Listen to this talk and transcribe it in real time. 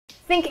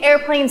Think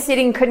airplane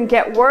seating couldn't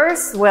get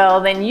worse?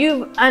 Well, then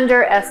you've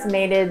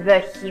underestimated the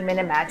human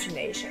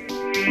imagination.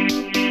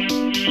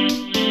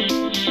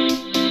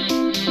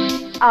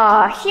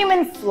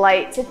 Human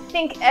flight. To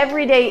think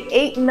every day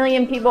 8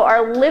 million people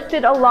are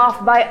lifted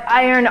aloft by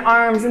iron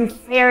arms and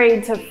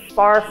ferried to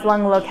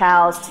far-flung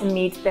locales to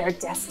meet their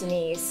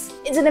destinies.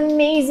 It's an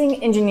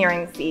amazing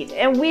engineering feat,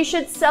 and we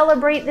should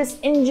celebrate this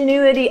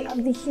ingenuity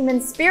of the human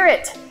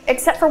spirit.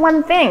 Except for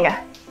one thing.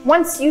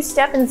 Once you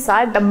step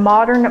inside the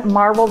modern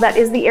marvel that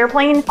is the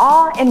airplane,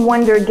 awe and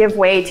wonder give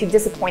way to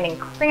disappointing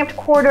cramped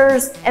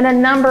quarters and a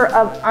number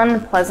of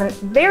unpleasant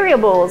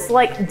variables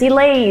like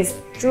delays,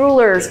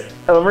 droolers,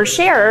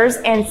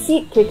 oversharers, and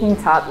seat-kicking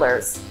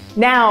toddlers.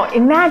 Now,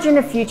 imagine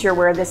a future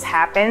where this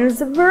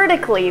happens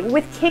vertically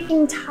with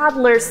kicking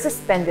toddlers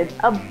suspended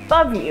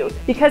above you,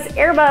 because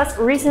Airbus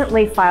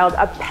recently filed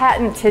a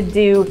patent to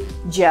do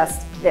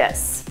just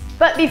this.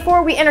 But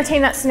before we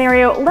entertain that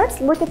scenario,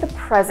 let's look at the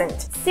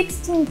present.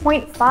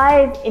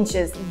 16.5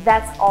 inches,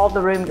 that's all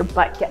the room your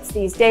butt gets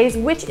these days,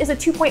 which is a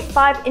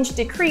 2.5-inch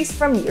decrease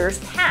from years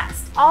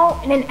past, all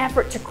in an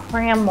effort to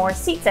cram more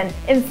seats in.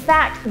 In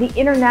fact, the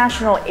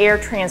International Air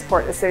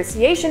Transport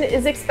Association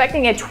is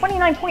expecting a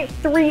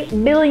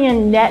 $29.3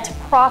 billion net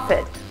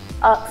profit,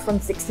 up from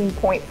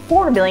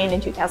 $16.4 billion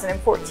in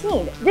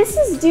 2014. This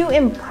is due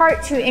in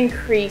part to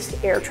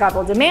increased air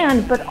travel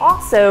demand, but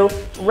also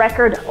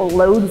record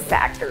load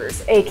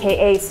factors,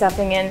 aka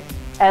stuffing in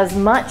as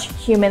much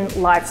human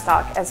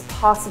livestock as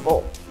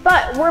possible.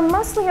 But we're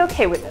mostly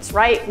okay with this,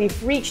 right?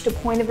 We've reached a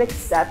point of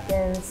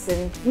acceptance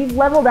and we've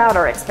leveled out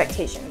our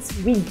expectations.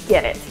 We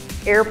get it.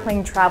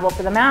 Airplane travel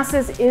for the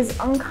masses is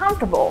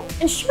uncomfortable,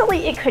 and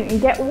surely it couldn't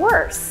get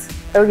worse.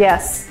 Oh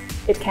yes,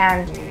 it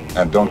can.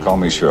 And don't call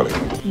me Shirley.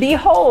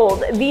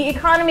 Behold, the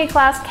economy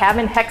class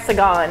cabin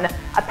hexagon,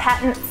 a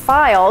patent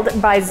filed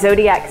by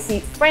Zodiac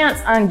Seats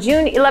France on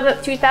June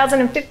 11,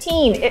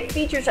 2015. It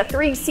features a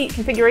 3-seat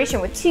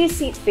configuration with 2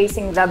 seats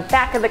facing the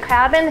back of the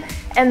cabin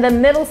and the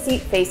middle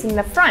seat facing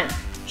the front.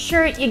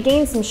 Sure, you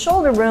gain some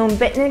shoulder room,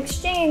 but in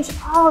exchange,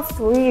 all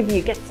 3 of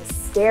you get to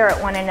stare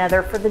at one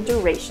another for the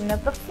duration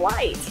of the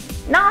flight.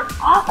 Not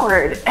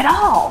awkward at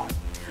all.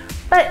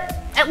 But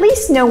at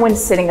least no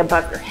one's sitting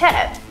above your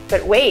head.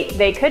 But wait,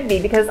 they could be,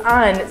 because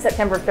on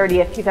September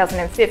 30th,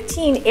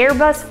 2015,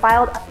 Airbus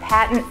filed a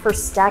patent for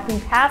stacking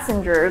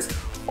passengers,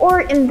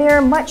 or in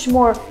their much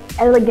more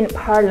elegant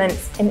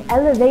parlance, an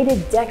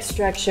elevated deck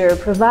structure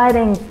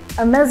providing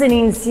a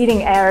mezzanine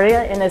seating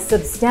area in a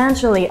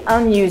substantially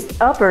unused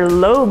upper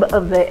lobe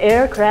of the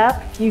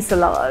aircraft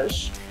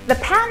fuselage. The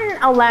patent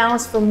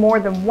allows for more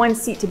than 1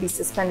 seat to be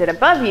suspended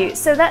above you,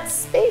 so that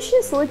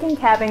spacious-looking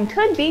cabin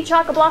could be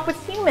chock-a-block with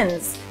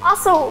humans.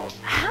 Also,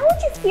 how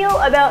would you feel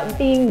about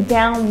being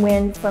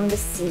downwind from the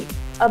seat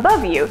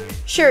above you?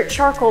 Sure,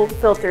 charcoal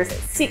filters and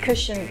seat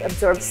cushions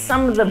absorb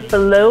some of the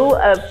blow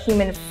of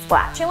human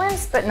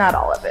flatulence, but not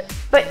all of it.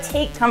 But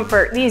take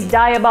comfort, these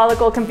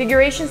diabolical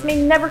configurations may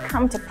never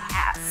come to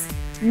pass.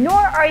 Nor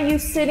are you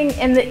sitting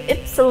in the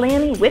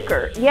Ypsilanti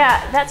wicker.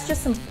 Yeah, that's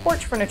just some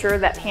porch furniture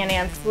that Pan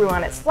Am threw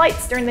on its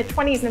flights during the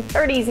 20s and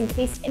 30s in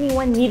case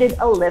anyone needed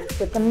a lift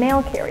with the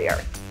mail carrier.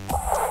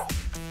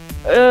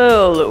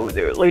 Hello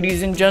there,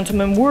 ladies and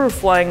gentlemen. We're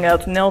flying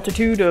at an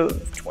altitude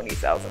of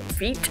 20,000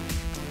 feet.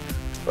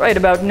 Right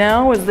about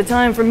now is the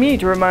time for me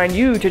to remind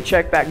you to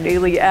check back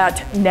daily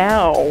at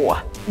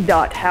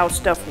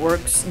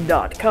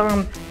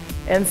now.howstuffworks.com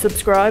and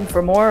subscribe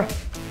for more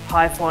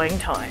high-flying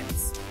times.